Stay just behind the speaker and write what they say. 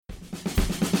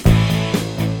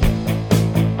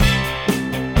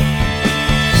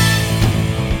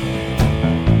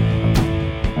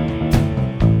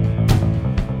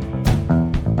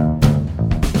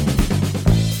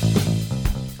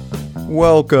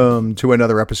Welcome to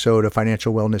another episode of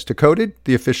Financial Wellness Decoded,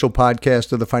 the official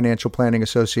podcast of the Financial Planning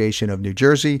Association of New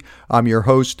Jersey. I'm your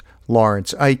host,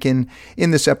 Lawrence Eichen.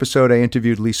 In this episode, I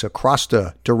interviewed Lisa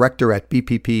Crosta, Director at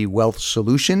BPP Wealth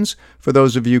Solutions. For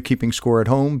those of you keeping score at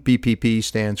home, BPP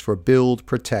stands for Build,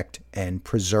 Protect, and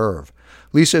Preserve.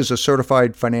 Lisa is a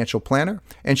certified financial planner,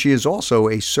 and she is also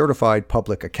a certified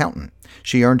public accountant.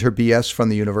 She earned her BS from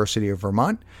the University of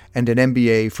Vermont and an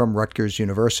MBA from Rutgers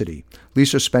University.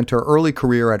 Lisa spent her early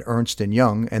career at Ernst &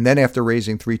 Young, and then after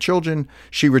raising 3 children,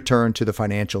 she returned to the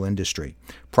financial industry.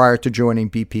 Prior to joining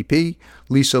BPP,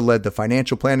 Lisa led the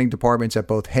financial planning departments at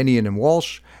both Hennian and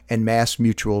Walsh and Mass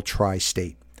Mutual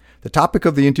Tri-State. The topic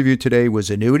of the interview today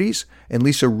was annuities, and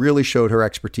Lisa really showed her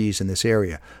expertise in this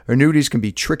area. Annuities can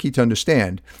be tricky to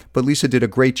understand, but Lisa did a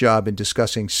great job in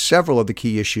discussing several of the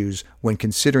key issues when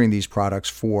considering these products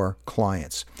for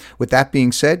clients. With that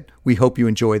being said, we hope you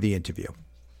enjoy the interview.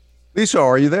 Lisa,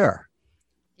 are you there?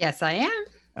 Yes, I am.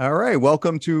 All right.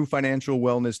 Welcome to Financial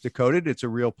Wellness Decoded. It's a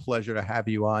real pleasure to have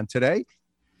you on today.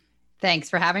 Thanks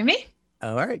for having me.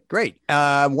 All right, great.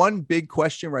 One big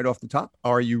question right off the top.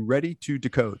 Are you ready to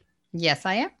decode? Yes,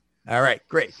 I am. All right,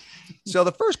 great. So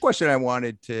the first question I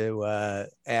wanted to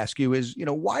ask you is,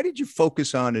 why did you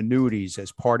focus on annuities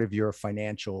as part of your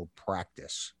financial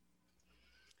practice?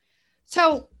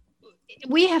 So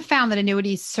we have found that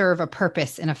annuities serve a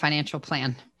purpose in a financial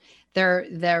plan.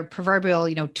 They're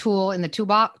proverbial, tool in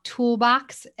the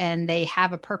toolbox, and they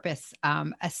have a purpose,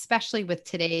 especially with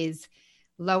today's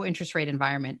low interest rate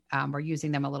environment. We're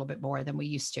using them a little bit more than we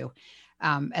used to.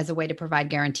 As a way to provide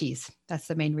guarantees. That's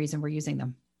the main reason we're using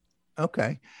them.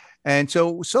 Okay. And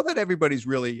so that everybody's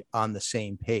really on the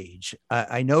same page,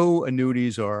 I know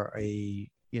annuities are a,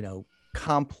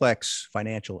 complex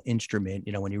financial instrument,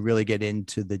 when you really get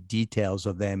into the details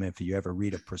of them, if you ever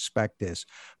read a prospectus,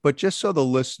 but just so the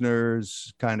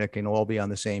listeners kind of can all be on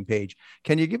the same page,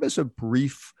 can you give us a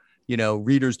brief,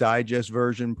 Reader's Digest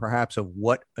version, perhaps, of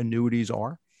what annuities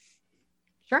are?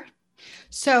 Sure.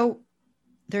 So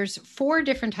there's 4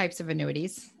 different types of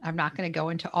annuities. I'm not going to go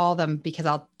into all of them because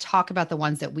I'll talk about the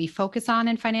ones that we focus on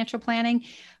in financial planning.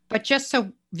 But just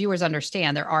so viewers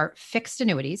understand, there are fixed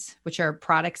annuities, which are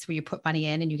products where you put money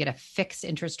in and you get a fixed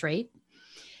interest rate.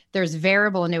 There's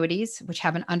variable annuities, which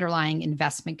have an underlying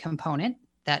investment component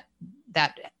that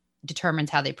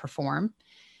determines how they perform.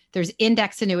 There's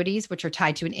index annuities, which are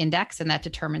tied to an index, and that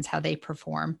determines how they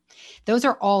perform. Those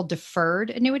are all deferred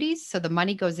annuities. So the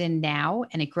money goes in now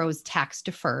and it grows tax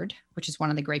deferred, which is one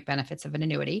of the great benefits of an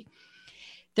annuity.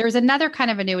 There's another kind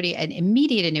of annuity, an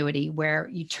immediate annuity, where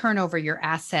you turn over your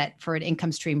asset for an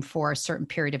income stream for a certain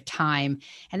period of time.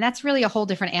 And that's really a whole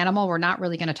different animal. We're not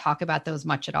really going to talk about those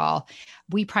much at all.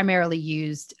 We primarily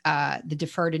used the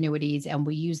deferred annuities, and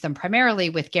we use them primarily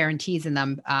with guarantees in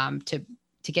them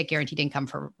to get guaranteed income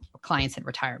for clients in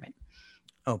retirement.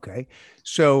 Okay.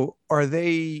 So are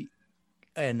they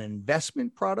an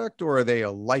investment product or are they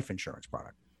a life insurance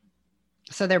product?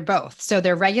 So they're both. So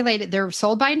they're regulated. They're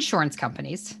sold by insurance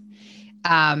companies.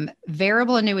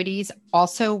 Variable annuities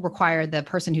also require the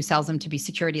person who sells them to be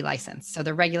security licensed. So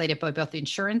they're regulated by both the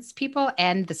insurance people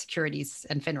and the securities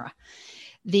and FINRA.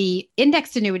 The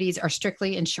indexed annuities are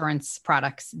strictly insurance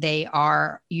products.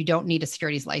 You don't need a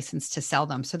securities license to sell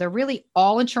them. So they're really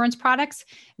all insurance products.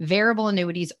 Variable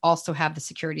annuities also have the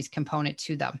securities component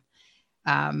to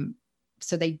them.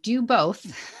 So they do both,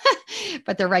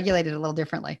 but they're regulated a little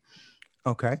differently.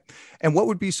 Okay. And what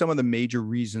would be some of the major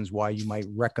reasons why you might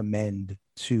recommend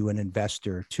to an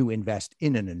investor to invest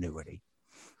in an annuity?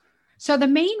 So the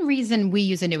main reason we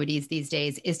use annuities these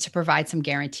days is to provide some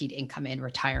guaranteed income in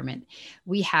retirement.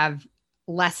 We have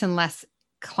less and less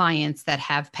clients that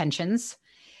have pensions,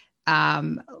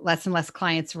 less and less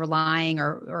clients relying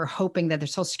or hoping that their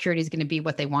Social Security is going to be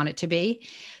what they want it to be.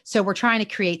 So we're trying to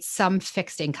create some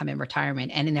fixed income in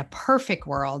retirement. And in a perfect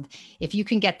world, if you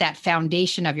can get that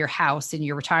foundation of your house in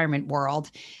your retirement world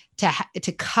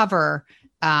to cover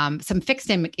some fixed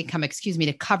income,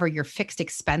 to cover your fixed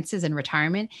expenses in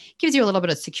retirement, gives you a little bit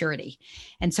of security.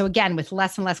 And so again, with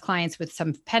less and less clients with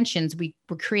some pensions, we're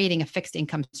creating a fixed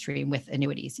income stream with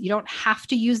annuities. You don't have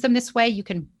to use them this way. You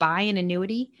can buy an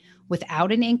annuity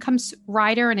without an income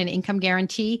rider and an income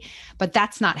guarantee, but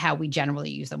that's not how we generally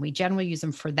use them. We generally use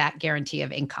them for that guarantee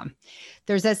of income.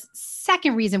 There's a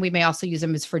second reason we may also use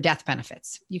them is for death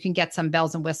benefits. You can get some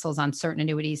bells and whistles on certain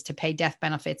annuities to pay death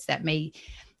benefits that may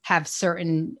have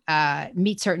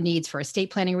meet certain needs for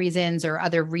estate planning reasons or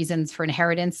other reasons for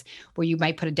inheritance, where you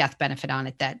might put a death benefit on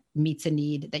it that meets a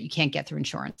need that you can't get through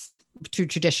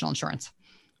traditional insurance.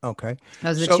 Okay.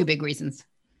 Those are the 2 big reasons.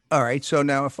 All right. So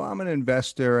now if I'm an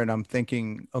investor and I'm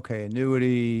thinking, okay,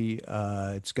 annuity,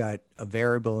 it's got a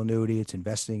variable annuity, it's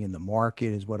investing in the market,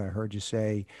 is what I heard you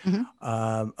say.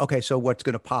 Mhm. Okay. So what's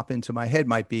going to pop into my head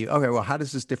might be, okay, well, how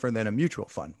does this differ than a mutual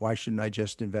fund? Why shouldn't I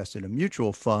just invest in a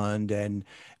mutual fund? And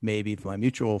maybe if my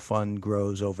mutual fund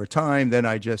grows over time, then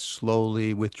I just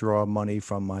slowly withdraw money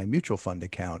from my mutual fund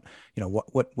account.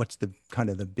 What's the kind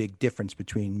of the big difference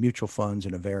between mutual funds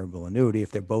and a variable annuity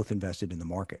if they're both invested in the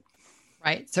market?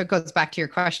 Right. So it goes back to your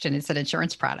question. It's an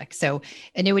insurance product. So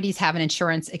annuities have an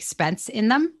insurance expense in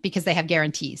them because they have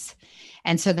guarantees.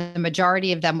 And so the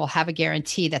majority of them will have a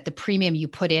guarantee that the premium you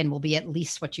put in will be at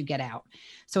least what you get out.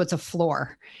 So it's a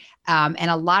floor. And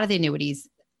a lot of the annuities,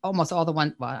 almost all the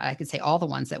ones, well, I could say all the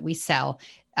ones that we sell,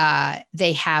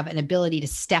 they have an ability to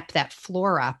step that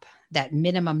floor up, that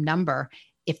minimum number,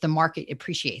 if the market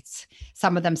appreciates.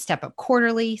 Some of them step up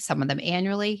quarterly, some of them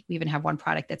annually. We even have one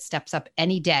product that steps up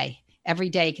any day. Every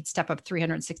day it could step up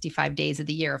 365 days of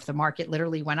the year if the market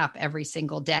literally went up every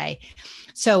single day.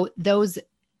 So those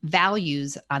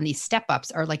values on these step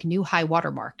ups are like new high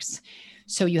watermarks.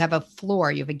 So you have a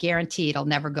floor, you have a guarantee it'll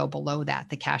never go below that,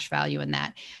 the cash value in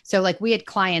that. So like we had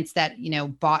clients that,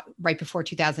 bought right before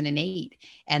 2008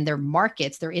 and their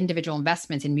markets, their individual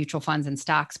investments in mutual funds and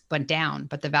stocks went down,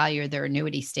 but the value of their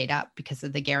annuity stayed up because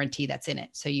of the guarantee that's in it.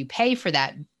 So you pay for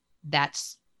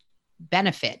that's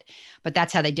benefit, but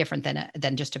that's how they different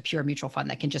than just a pure mutual fund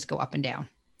that can just go up and down.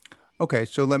 Okay,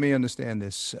 so let me understand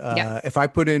this. Yep. If I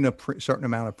put in a certain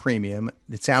amount of premium,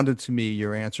 it sounded to me,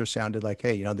 your answer sounded like,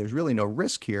 hey, there's really no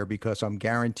risk here because I'm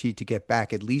guaranteed to get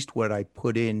back at least what I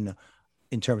put in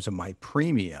terms of my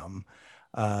premium,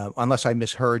 unless I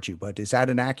misheard you. But is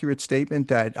that an accurate statement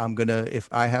that if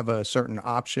I have a certain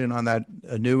option on that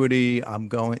annuity, I'm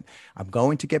going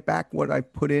to get back what I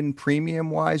put in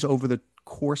premium wise over the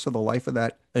course of the life of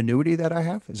that annuity that I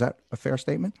have? Is that a fair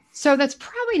statement? So that's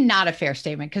probably not a fair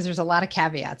statement because there's a lot of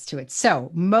caveats to it.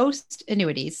 So most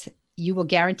annuities, you will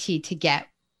guarantee to get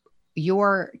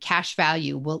your cash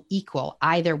value will equal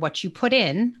either what you put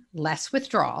in less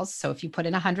withdrawals. So if you put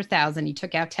in 100,000, you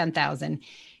took out 10,000,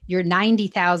 your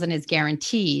 90,000 is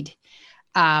guaranteed.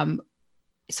 So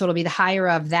it'll be the higher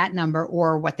of that number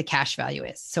or what the cash value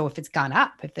is. So if it's gone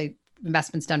up, if the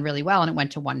investment's done really well and it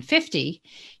went to 150,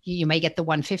 you may get the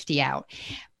 150 out.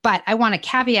 But I want to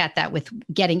caveat that with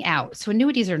getting out. So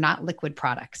annuities are not liquid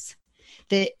products.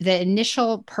 The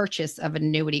initial purchase of an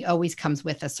annuity always comes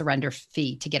with a surrender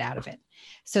fee to get out of it.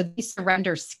 So these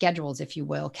surrender schedules, if you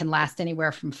will, can last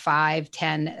anywhere from 5,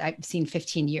 10, I've seen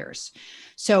 15 years.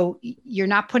 So you're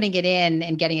not putting it in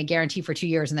and getting a guarantee for 2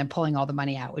 years and then pulling all the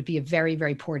money out. It would be a very,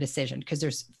 very poor decision because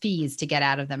there's fees to get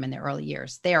out of them in the early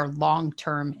years. They are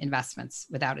long-term investments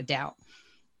without a doubt.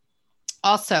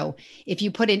 Also, if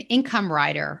you put an income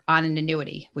rider on an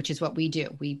annuity, which is what we do,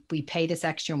 we pay this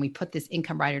extra and we put this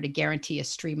income rider to guarantee a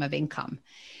stream of income.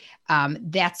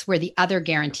 That's where the other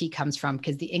guarantee comes from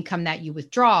because the income that you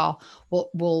withdraw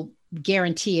will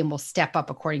guarantee and will step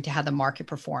up according to how the market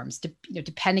performs,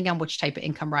 depending on which type of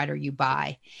income rider you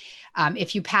buy.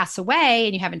 If you pass away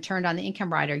and you haven't turned on the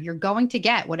income rider, you're going to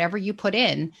get whatever you put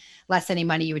in less any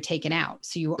money you had taken out.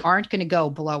 So you aren't going to go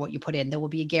below what you put in. There will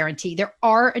be a guarantee. There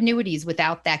are annuities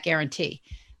without that guarantee.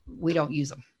 We don't use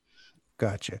them.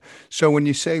 Gotcha. So when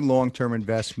you say long-term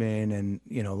investment, and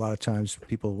a lot of times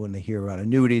people, when they hear about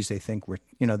annuities, they think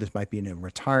this might be in a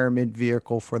retirement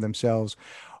vehicle for themselves.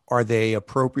 Are they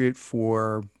appropriate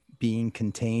for being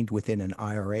contained within an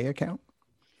IRA account?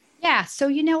 Yeah. So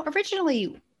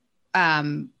originally,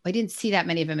 I didn't see that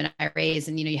many of them in IRAs,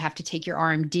 and you have to take your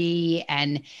RMD,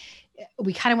 and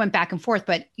we kind of went back and forth.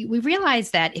 But we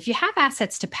realized that if you have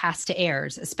assets to pass to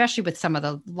heirs, especially with some of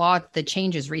the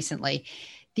changes recently,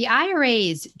 the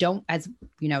IRAs do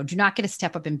not get a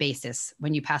step up in basis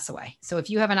when you pass away. So if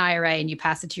you have an IRA and you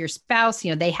pass it to your spouse,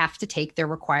 they have to take their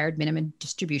required minimum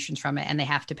distributions from it and they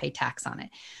have to pay tax on it.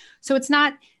 So it's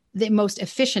not the most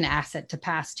efficient asset to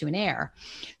pass to an heir.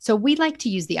 So we like to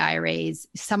use the IRAs,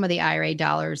 some of the IRA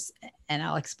dollars, and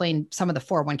I'll explain some of the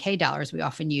 401k dollars we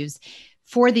often use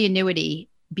for the annuity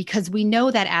because we know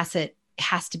that asset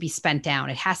has to be spent down.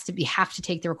 It has to have to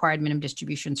take the required minimum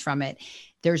distributions from it.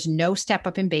 There's no step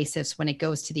up in basis when it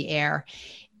goes to the heir.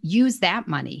 Use that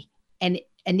money and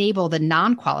enable the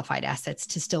non-qualified assets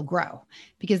to still grow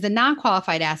because the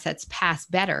non-qualified assets pass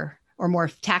better or more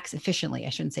tax efficiently, I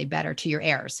shouldn't say better, to your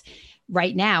heirs.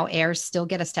 Right now, heirs still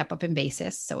get a step up in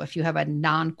basis. So if you have a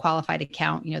non-qualified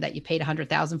account, that you paid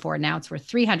 $100,000 for, and now it's worth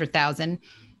 $300,000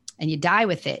 and you die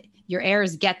with it, your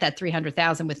heirs get that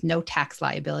 $300,000 with no tax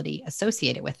liability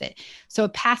associated with it. So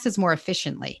it passes more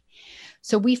efficiently.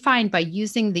 So we find by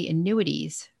using the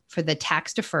annuities for the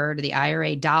tax deferred or the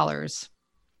IRA dollars,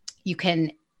 you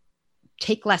can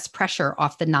take less pressure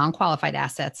off the non-qualified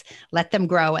assets, let them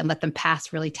grow and let them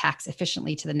pass really tax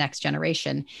efficiently to the next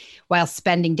generation while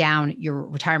spending down your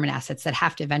retirement assets that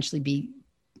have to eventually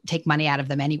take money out of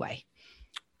them anyway.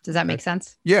 Does that make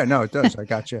sense? Yeah, no, it does. I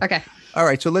got you. Okay. All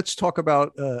right. So let's talk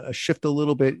about a shift a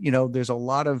little bit. There's a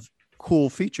lot of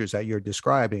cool features that you're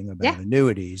describing about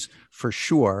annuities for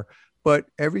sure, but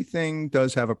everything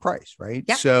does have a price, right?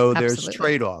 Yep, so there's absolutely.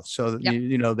 trade-offs. So,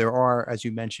 there are, as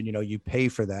you mentioned, you pay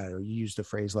for that, or you use the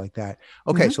phrase like that.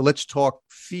 Okay. So let's talk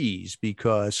fees,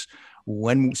 because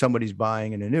when somebody's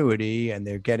buying an annuity and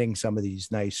they're getting some of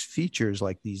these nice features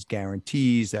like these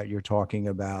guarantees that you're talking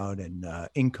about, and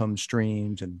income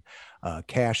streams, and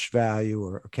cash value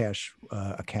or cash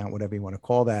account, whatever you want to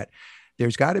call that,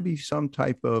 there's got to be some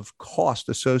type of cost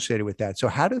associated with that. So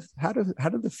how do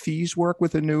the fees work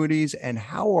with annuities, and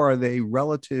how are they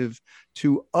relative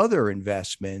to other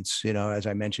investments? As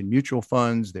I mentioned, mutual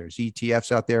funds, there's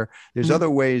ETFs out there. There's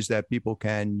other ways that people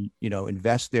can,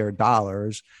 invest their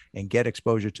dollars and get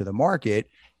exposure to the market.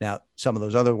 Now, some of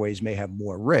those other ways may have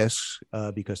more risks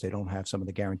because they don't have some of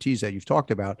the guarantees that you've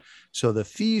talked about. So the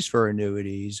fees for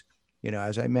annuities,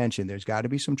 as I mentioned, there's got to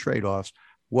be some trade-offs.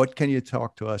 What can you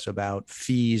talk to us about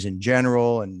fees in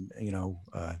general? And,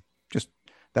 just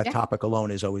that topic alone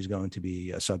is always going to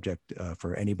be a subject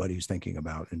for anybody who's thinking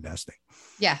about investing.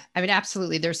 Yeah, I mean,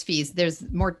 absolutely. There's fees.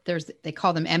 They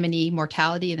call them M&E,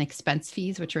 mortality and expense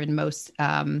fees, which are in most,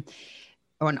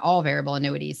 or in all variable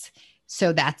annuities.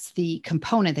 So that's the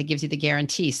component that gives you the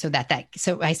guarantee. So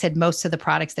I said most of the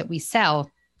products that we sell,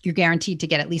 you're guaranteed to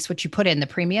get at least what you put in the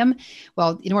premium.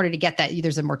 Well, in order to get that,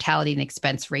 there's a mortality and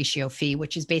expense ratio fee,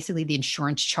 which is basically the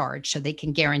insurance charge. So they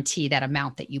can guarantee that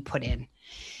amount that you put in.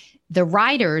 The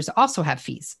riders also have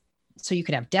fees. So you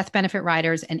could have death benefit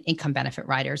riders and income benefit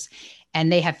riders,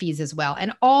 and they have fees as well.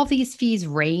 And all these fees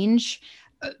range,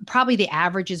 probably the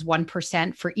average is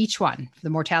 1% for each one, the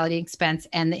mortality expense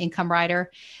and the income rider.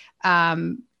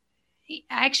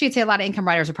 Actually, I'd say a lot of income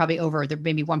riders are probably over. They're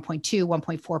maybe 1.2,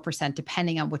 1.4%,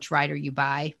 depending on which rider you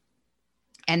buy.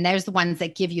 And there's the ones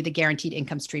that give you the guaranteed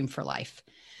income stream for life.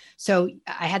 So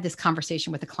I had this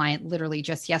conversation with a client literally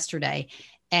just yesterday,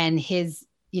 and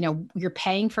you're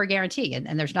paying for a guarantee,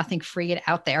 and there's nothing free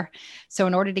out there. So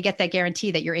in order to get that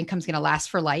guarantee that your income's going to last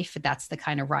for life, if that's the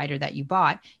kind of rider that you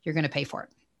bought, you're going to pay for it.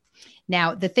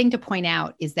 Now, the thing to point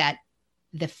out is that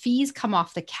the fees come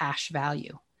off the cash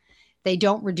value. They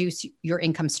don't reduce your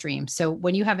income stream. So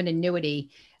when you have an annuity,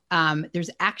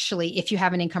 there's actually, if you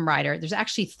have an income rider, there's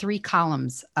actually 3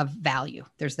 columns of value.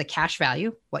 There's the cash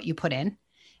value, what you put in,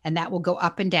 and that will go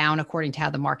up and down according to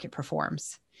how the market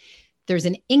performs. There's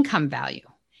an income value,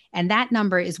 and that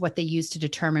number is what they use to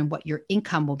determine what your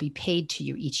income will be paid to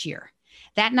you each year.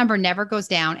 That number never goes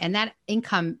down, and that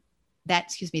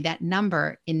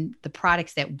number in the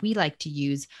products that we like to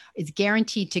use is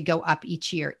guaranteed to go up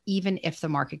each year, even if the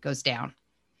market goes down.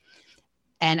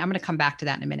 And I'm going to come back to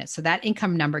that in a minute. So that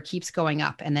income number keeps going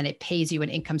up, and then it pays you an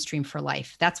income stream for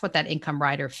life. That's what that income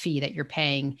rider fee that you're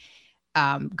paying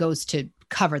goes to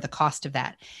cover the cost of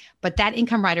that. But that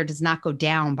income rider does not go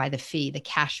down by the fee. The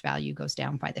cash value goes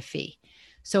down by the fee.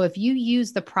 So if you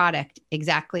use the product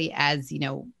exactly as,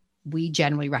 we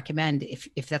generally recommend,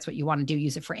 if that's what you want to do,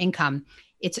 use it for income.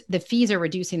 The fees are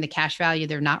reducing the cash value.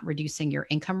 They're not reducing your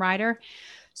income rider.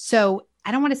 So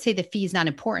I don't want to say the fee is not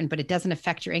important, but it doesn't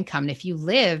affect your income. And if you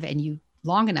live and you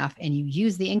long enough and you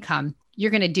use the income,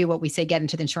 you're going to do what we say, get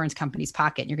into the insurance company's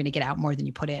pocket, and you're going to get out more than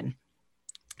you put in.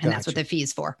 And that's what the fee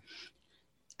is for.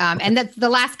 And that's the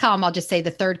last column. I'll just say the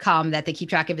third column that they keep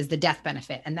track of is the death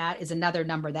benefit. And that is another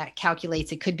number that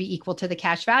calculates, it could be equal to the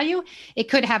cash value. It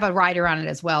could have a rider on it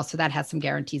as well. So that has some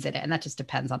guarantees in it. And that just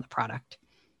depends on the product.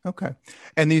 Okay.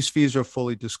 And these fees are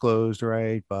fully disclosed,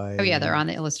 right? Oh yeah. They're on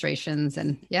the illustrations,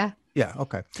 and yeah. Yeah.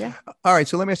 Okay. Yeah. All right.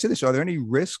 So let me ask you this. Are there any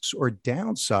risks or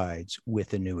downsides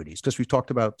with annuities? Because we've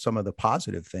talked about some of the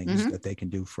positive things that they can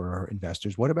do for our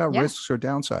investors. What about risks or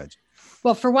downsides?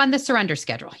 Well, for one, the surrender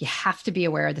schedule. You have to be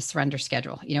aware of the surrender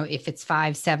schedule. If it's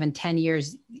 5, 7, 10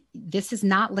 years, this is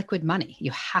not liquid money.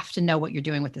 You have to know what you're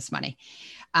doing with this money.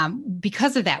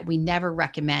 Because of that, we never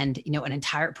recommend, an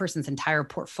entire person's entire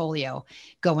portfolio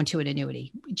go into an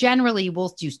annuity. Generally,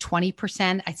 we'll use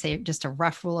 20%. I'd say just a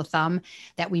rough rule of thumb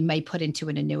that we may put into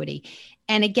an annuity.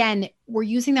 And again, we're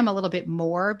using them a little bit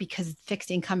more because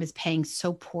fixed income is paying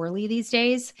so poorly these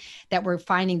days that we're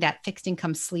finding that fixed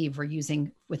income sleeve we're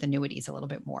using with annuities a little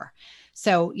bit more.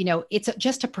 So, it's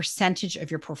just a percentage of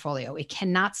your portfolio. It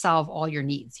cannot solve all your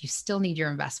needs. You still need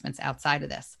your investments outside of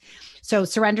this. So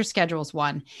surrender schedule is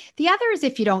one. The other is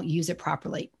if you don't use it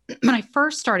properly. When I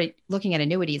first started looking at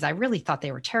annuities, I really thought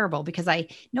they were terrible because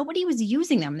nobody was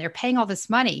using them. They're paying all this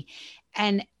money.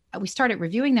 And we started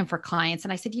reviewing them for clients.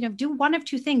 And I said, do one of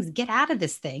two things. Get out of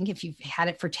this thing. If you've had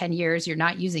it for 10 years, you're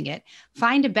not using it,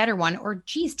 find a better one, or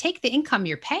geez, take the income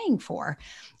you're paying for.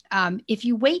 If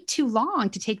you wait too long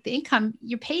to take the income,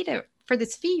 you're paid for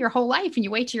this fee your whole life, and you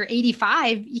wait till you're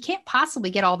 85, you can't possibly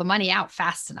get all the money out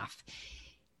fast enough,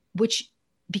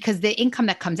 because the income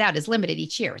that comes out is limited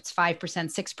each year. It's 5%,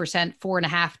 6%,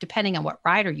 4.5%, depending on what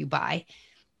rider you buy.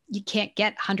 You can't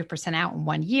get 100% out in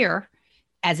 1 year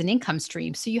as an income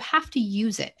stream. So you have to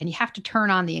use it, and you have to turn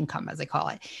on the income, as I call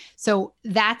it. So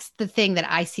that's the thing that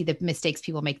I see the mistakes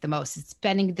people make the most, is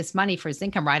spending this money for his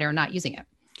income rider and not using it.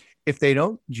 If they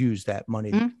don't use that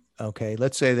money, okay,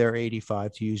 let's say they're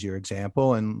 85 to use your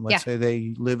example, and let's say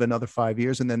they live another 5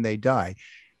 years and then they die.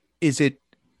 Does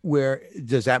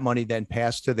that money then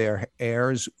pass to their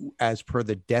heirs as per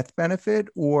the death benefit?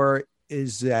 Or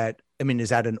is that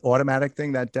an automatic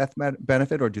thing, that death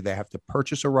benefit, or do they have to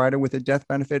purchase a rider with a death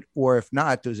benefit? Or if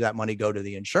not, does that money go to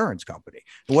the insurance company?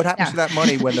 And what happens to that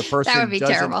money when the person that would be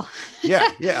terrible.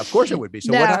 Yeah, of course it would be.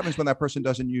 So what happens when that person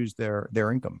doesn't use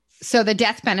their income? So the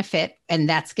death benefit, and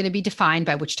that's going to be defined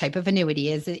by which type of annuity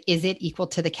is it equal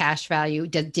to the cash value?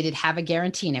 Did it have a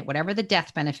guarantee in it? Whatever the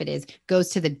death benefit is, goes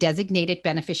to the designated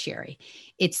beneficiary.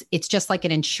 It's just like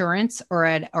an insurance or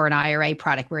an IRA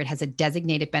product where it has a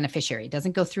designated beneficiary. It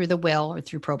doesn't go through the will or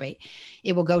through probate.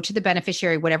 It will go to the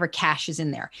beneficiary, whatever cash is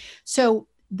in there. So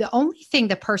the only thing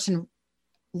the person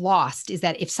lost is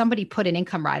that if somebody put an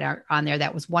income rider on there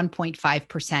that was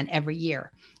 1.5% every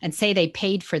year, and say they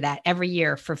paid for that every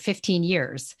year for 15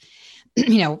 years,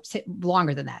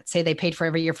 longer than that, say they paid for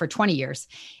every year for 20 years,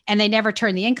 and they never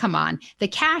turn the income on, the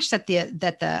cash that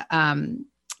the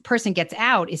person gets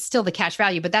out is still the cash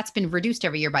value, but that's been reduced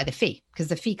every year by the fee, because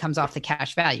the fee comes off the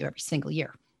cash value every single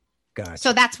year. Gotcha.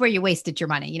 So that's where you wasted your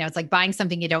money. It's like buying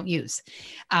something you don't use.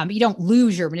 You don't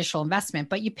lose your initial investment,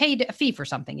 but you paid a fee for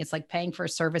something. It's like paying for a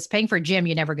service, paying for a gym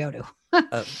you never go to.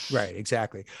 Right,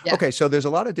 exactly. Yeah. Okay, so there's a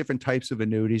lot of different types of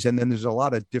annuities, and then there's a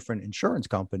lot of different insurance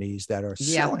companies that are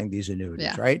selling these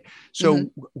annuities, right? So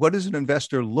what does an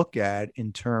investor look at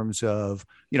in terms of,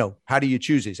 how do you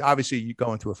choose these? Obviously, you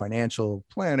going through a financial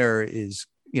planner is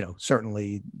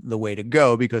certainly the way to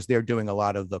go, because they're doing a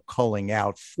lot of the culling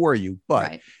out for you.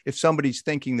 But if somebody's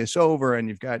thinking this over and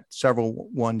you've got several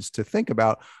ones to think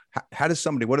about,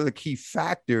 what are the key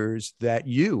factors that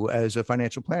you as a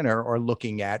financial planner are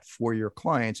looking at for your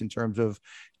clients in terms of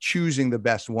choosing the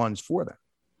best ones for them?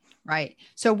 Right.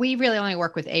 So we really only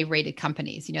work with A-rated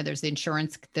companies. There's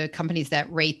the companies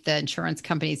that rate the insurance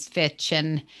companies, Fitch,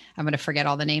 and I'm going to forget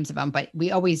all the names of them, but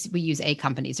we use A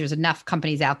companies. There's enough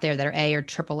companies out there that are A or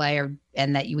AAA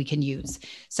and that we can use.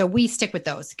 So we stick with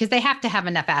those because they have to have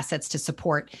enough assets to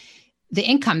support the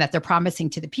income that they're promising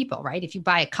to the people, right? If you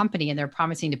buy a company and they're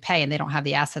promising to pay and they don't have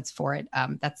the assets for it,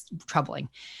 that's troubling.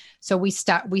 So we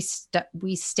stick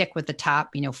with the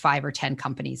top, 5 or 10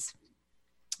 companies.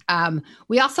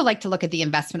 We also like to look at the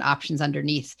investment options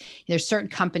underneath. There's certain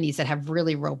companies that have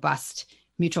really robust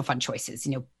mutual fund choices,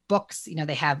 books,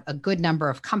 they have a good number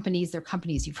of companies. They're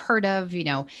companies you've heard of,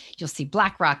 you'll see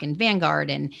BlackRock and Vanguard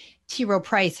and T. Rowe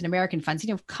Price and American funds,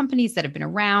 companies that have been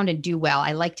around and do well.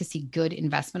 I like to see good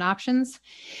investment options.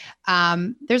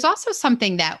 There's also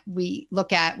something that we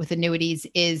look at with annuities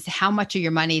is how much of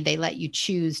your money they let you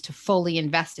choose to fully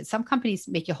invest it. Some companies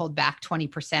make you hold back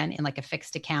 20% in like a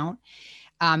fixed account.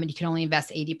 And you can only invest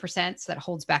 80%. So that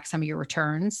holds back some of your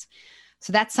returns.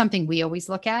 So that's something we always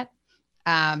look at.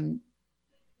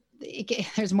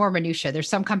 There's more minutia. There's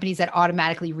some companies that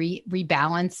automatically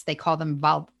rebalance. They call them,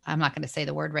 I'm not going to say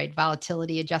the word right,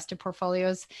 volatility adjusted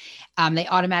portfolios. They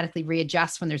automatically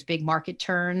readjust when there's big market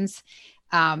turns.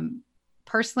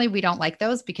 Personally, we don't like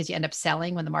those because you end up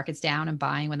selling when the market's down and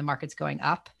buying when the market's going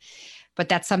up. But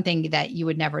that's something that you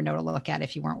would never know to look at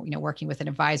if you weren't, working with an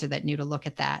advisor that knew to look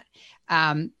at that.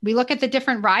 We look at the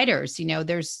different riders.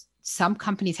 There's some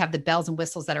companies have the bells and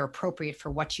whistles that are appropriate for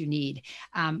what you need.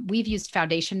 We've used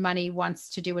foundation money once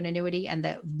to do an annuity. And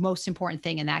the most important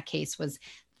thing in that case was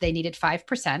they needed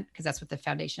 5% because that's what the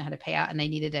foundation had to pay out. And they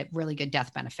needed a really good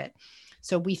death benefit.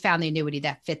 So we found the annuity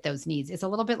that fit those needs. It's a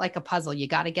little bit like a puzzle. You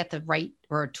got to get the right,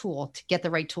 or a tool to get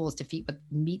the right tools to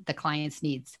meet the client's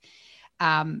needs.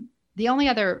 The only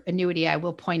other annuity I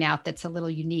will point out that's a little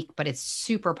unique, but it's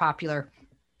super popular,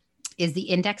 is the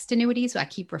indexed annuities. So I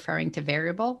keep referring to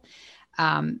variable.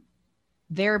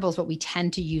 variable is what we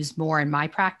tend to use more in my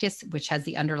practice, which has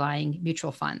the underlying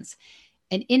mutual funds.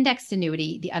 An indexed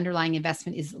annuity, the underlying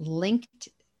investment is linked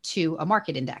to a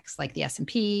market index like the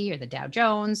S&P or the Dow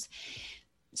Jones.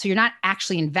 So you're not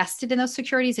actually invested in those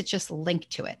securities, it's just linked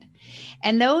to it.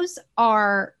 And those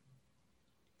are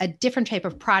a different type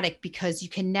of product because you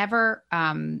can never,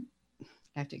 I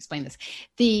have to explain this.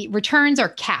 The returns are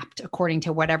capped according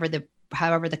to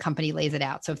however the company lays it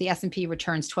out. So if the S&P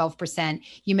returns 12%,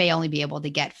 you may only be able to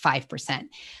get 5%.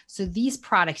 So these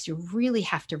products, you really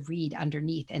have to read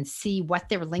underneath and see what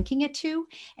they're linking it to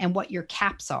and what your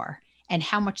caps are and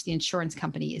how much the insurance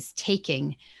company is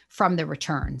taking from the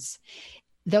returns.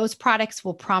 Those products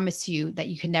will promise you that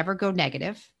you can never go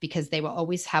negative because they will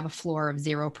always have a floor of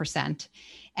 0%.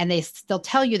 And they still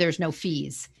tell you there's no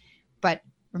fees. But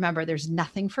remember, there's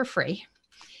nothing for free.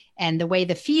 And the way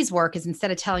the fees work is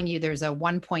instead of telling you there's a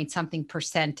 1 point something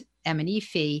percent M&E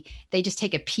fee, they just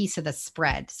take a piece of the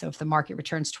spread. So if the market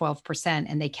returns 12%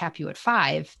 and they cap you at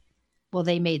 5, well,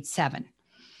 they made 7.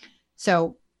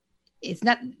 So it's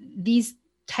not, these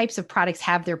types of products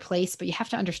have their place, but you have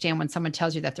to understand when someone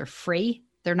tells you that they're free,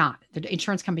 they're not. The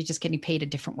insurance company is just getting paid a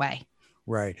different way.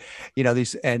 Right.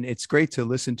 And it's great to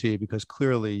listen to you because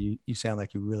clearly you sound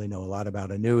like you really know a lot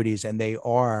about annuities, and they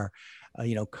are,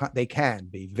 they can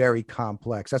be very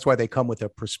complex. That's why they come with a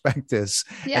prospectus.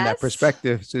 Yes. And that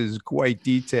prospectus is quite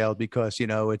detailed because,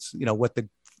 it's,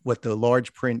 what the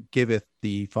large print giveth,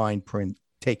 the fine print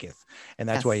taketh. And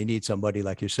that's why you need somebody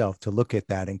like yourself to look at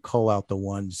that and cull out the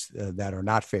ones that are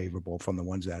not favorable from the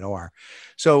ones that are.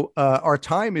 So our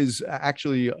time is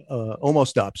actually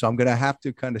almost up. So I'm going to have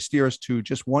to kind of steer us to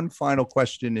just one final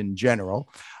question in general,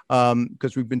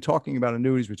 because we've been talking about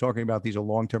annuities. We're talking about these are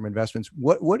long-term investments.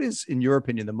 What is, in your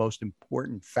opinion, the most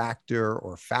important factor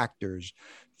or factors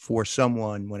for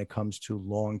someone when it comes to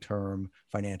long-term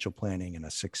financial planning and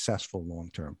a successful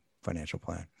long-term financial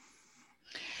plan?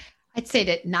 I'd say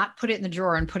to not put it in the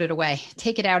drawer and put it away.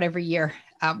 Take it out every year.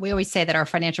 We always say that our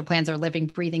financial plans are living,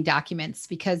 breathing documents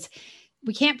because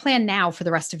we can't plan now for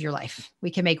the rest of your life.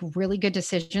 We can make really good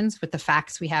decisions with the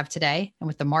facts we have today and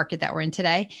with the market that we're in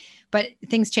today, but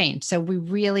things change. So we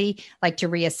really like to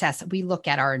reassess. We look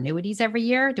at our annuities every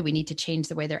year. Do we need to change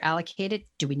the way they're allocated?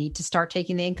 Do we need to start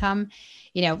taking the income?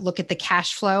 Look at the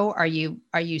cash flow. Are you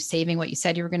saving what you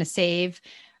said you were going to save?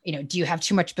 Do you have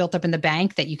too much built up in the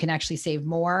bank that you can actually save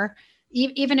more?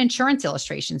 Even insurance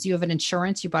illustrations. You have an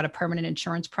insurance, you bought a permanent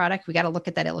insurance product. We got to look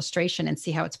at that illustration and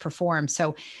see how it's performed.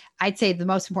 So I'd say the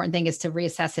most important thing is to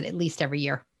reassess it at least every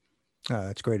year.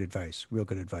 That's great advice. Real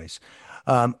good advice.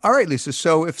 All right, Lisa.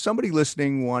 So if somebody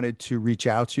listening wanted to reach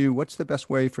out to you, what's the best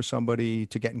way for somebody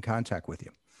to get in contact with you?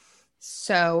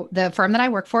 So the firm that I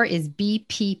work for is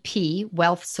BPP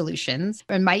Wealth Solutions.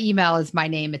 And my email is my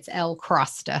name. It's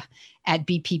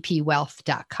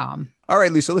lcrosta@bppwealth.com. All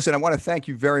right, Lisa, listen, I want to thank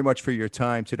you very much for your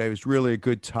time today. It was really a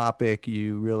good topic.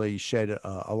 You really shed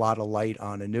a lot of light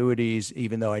on annuities,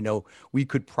 even though I know we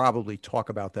could probably talk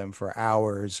about them for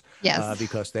hours. Yes.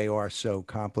 Because they are so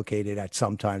complicated at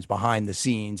sometimes behind the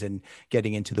scenes and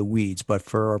getting into the weeds. But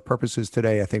for our purposes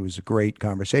today, I think it was a great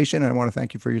conversation. And I want to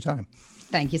thank you for your time.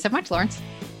 Thank you so much, Lawrence.